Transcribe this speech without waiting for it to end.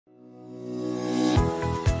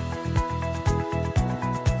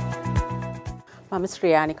මම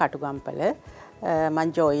Sriyani Katugampola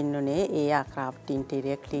මම join වුණේ Aircraft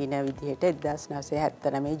Interior Cleaner විදිහට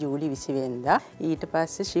 1979 ජූලි 20 වෙනිදා. ඊට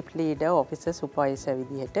පස්සේ shift leader officer supervisor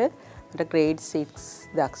විදිහට මට grade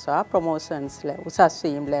 6 දක්වා promotions උසස්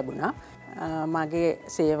වීම් ලැබුණා. මගේ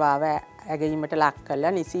සේවාව ඇගීමට ලක්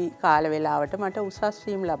කළා. නිසි කාල වේලාවට මට උසස්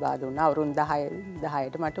වීම් ලබා දුන්නා. අවුරුදු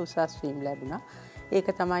 10ට මට උසස් වීම් ලැබුණා.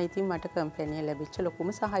 ඒක තමයි ඉතින් මට කම්පැනි ලැබිච්ච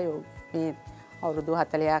ලොකුම සහයෝගය. මේ අවුරුදු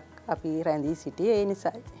 40ක් අපි රැඳී සිටියේ ඒ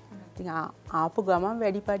නිසායි. ඉතින් ආපු ගමන්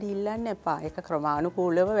වැඩිපඩි ඉල්ලන්න එපා. ඒක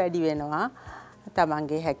ක්‍රමානුකූලව වැඩි වෙනවා.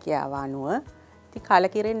 තමන්ගේ හැකියාව අනුව. ඉතින්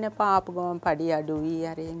කලකිරෙන්න එපා ආපු ගමන් පඩි අඩුයි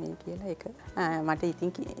අරේ මේ කියලා ඒක. මට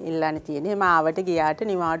ඉතින් ඉල්ලන්න තියෙන්නේ මාවට ගියාට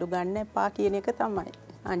නිවාඩු ගන්න එපා කියන එක තමයි.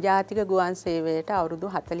 ජාතික ගුවන් සේවයට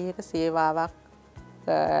අවුරුදු 40ක සේවාවක්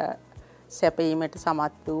සැපයීමට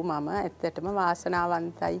සමත් වූ මම ඇත්තටම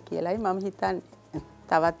වාසනාවන්තයි කියලායි මම හිතන්නේ.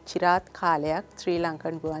 තවත් চিරාත් කාලයක් ශ්‍රී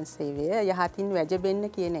ලංකන් ගුවන් සේවය යහතින් වැජබෙන්න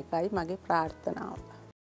කියන එකයි මගේ ප්‍රාර්ථනාව.